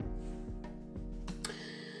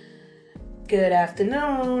Good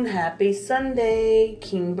afternoon. Happy Sunday.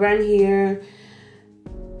 King Bren here.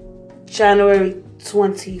 January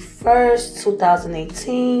 21st,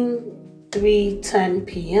 2018, 3:10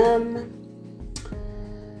 p.m.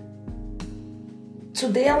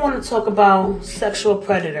 Today I want to talk about sexual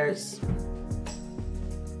predators.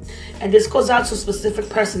 And this goes out to a specific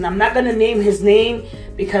person. I'm not going to name his name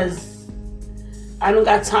because I don't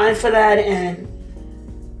got time for that. And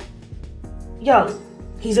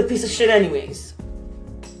he's a piece of shit anyways.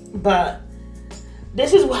 But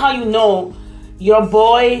this is how you know your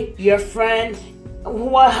boy, your friend,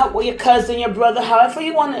 your cousin, your brother, however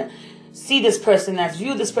you want to see this person as,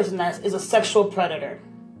 view this person as, is a sexual predator.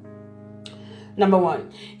 Number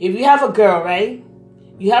one, if you have a girl, right?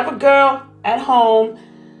 You have a girl at home,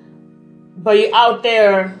 but you're out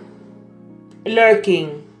there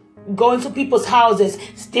lurking, going to people's houses,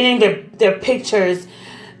 stealing their pictures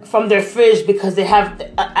from their fridge because they have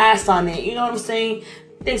an ass on it. You know what I'm saying?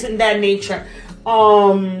 Things in that nature.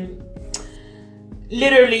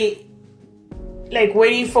 Literally, like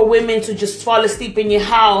waiting for women to just fall asleep in your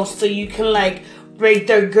house so you can like break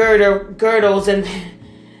their girdles and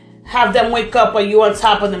have them wake up while you on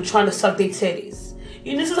top of them trying to suck their titties.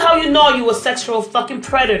 This is how you know you a sexual fucking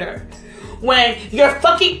predator. When you're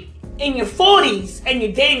fucking in your 40s and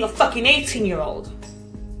you're dating a fucking 18-year-old.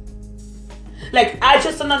 Like, I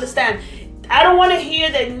just don't understand. I don't want to hear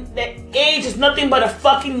that age is nothing but a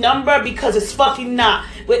fucking number, because it's fucking not.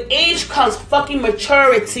 With age comes fucking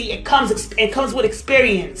maturity. It comes with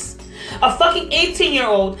experience. A fucking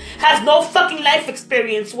 18-year-old has no fucking life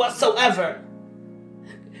experience whatsoever.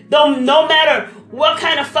 No matter what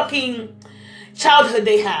kind of fucking childhood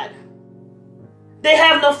they had. They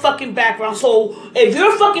have no fucking background. So if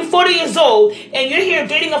you're fucking 40 years old and you're here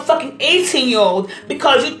dating a fucking 18-year-old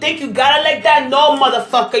because you think you got it like that, no,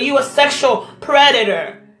 motherfucker, you a sexual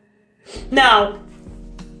predator. Now,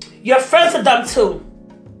 your friends are dumb too.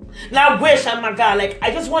 Now I wish, oh my God, like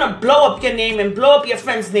I just want to blow up your name and blow up your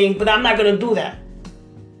friend's name, but I'm not going to do that.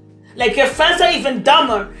 Like your friends are even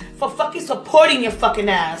dumber for fucking supporting your fucking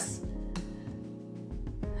ass.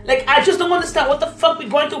 Like, I just don't understand what the fuck we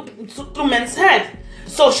going through men's head.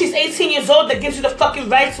 So she's 18 years old, that gives you the fucking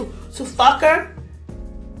right to fuck her?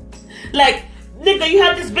 Like, nigga, you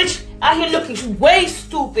have this bitch out here looking way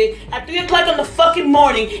stupid at 3 o'clock in the fucking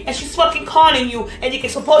morning, and she's fucking calling you, and you can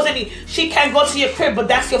supposedly, she can't go to your crib, but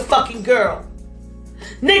that's your fucking girl.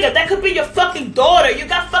 Nigga, that could be your fucking daughter. You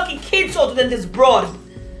got fucking kids older than this broad.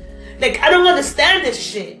 Like, I don't understand this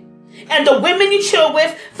shit. And the women you chill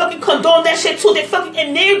with fucking condone that shit too. They fucking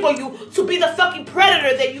enable you to be the fucking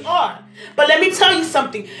predator that you are. But let me tell you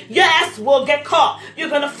something. Your ass will get caught. You're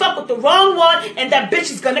gonna fuck with the wrong one and that bitch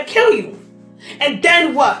is gonna kill you. And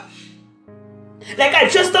then what? Like, I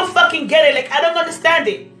just don't fucking get it. Like, I don't understand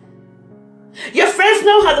it. Your friends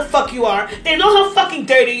know how the fuck you are. They know how fucking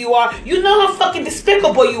dirty you are. You know how fucking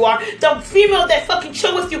despicable you are. The female that fucking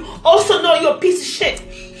chill with you also know you're a piece of shit.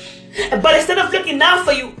 But instead of looking out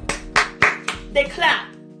for you, they clap.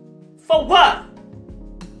 For what?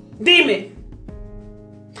 Demon.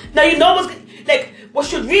 Now you know what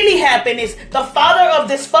should really happen is the father of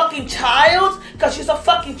this fucking child, because she's a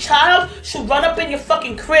fucking child, should run up in your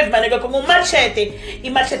fucking crib, my nigga, con un machete y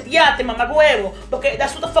macheteate, mamahuevo. Porque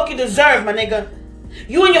that's what the fuck you deserve, my nigga.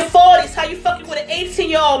 You in your 40s, how you fucking with an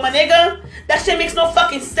 18-year-old, my nigga? That shit makes no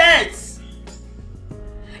fucking sense.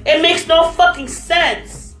 It makes no fucking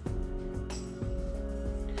sense.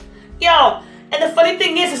 Yo. And the funny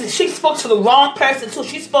thing is she spoke to the wrong person too.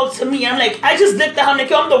 She spoke to me. I'm like, I just looked at her. I'm like,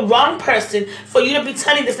 yo, I'm the wrong person for you to be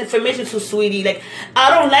telling this information to, sweetie. Like,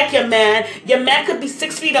 I don't like your man. Your man could be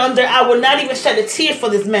 6 feet under. I will not even shed a tear for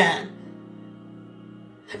this man.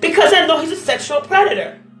 Because I know he's a sexual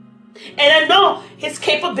predator. And I know his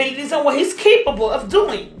capabilities and what he's capable of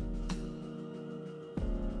doing.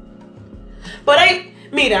 But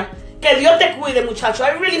mira, que Dios te cuide, muchacho.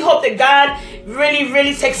 I really hope that God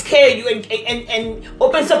really takes care of you and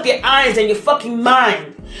opens up your eyes and your fucking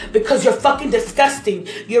mind. Because you're fucking disgusting.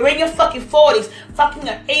 You're in your fucking 40s, fucking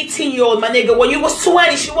an 18-year-old, my nigga. When you was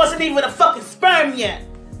 20, she wasn't even a fucking sperm yet.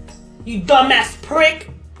 You dumbass prick.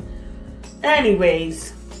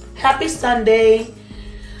 Anyways, happy Sunday.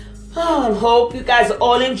 I hope you guys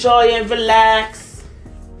all enjoy and relax.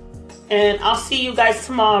 And I'll see you guys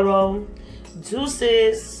tomorrow.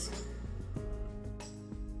 Deuces.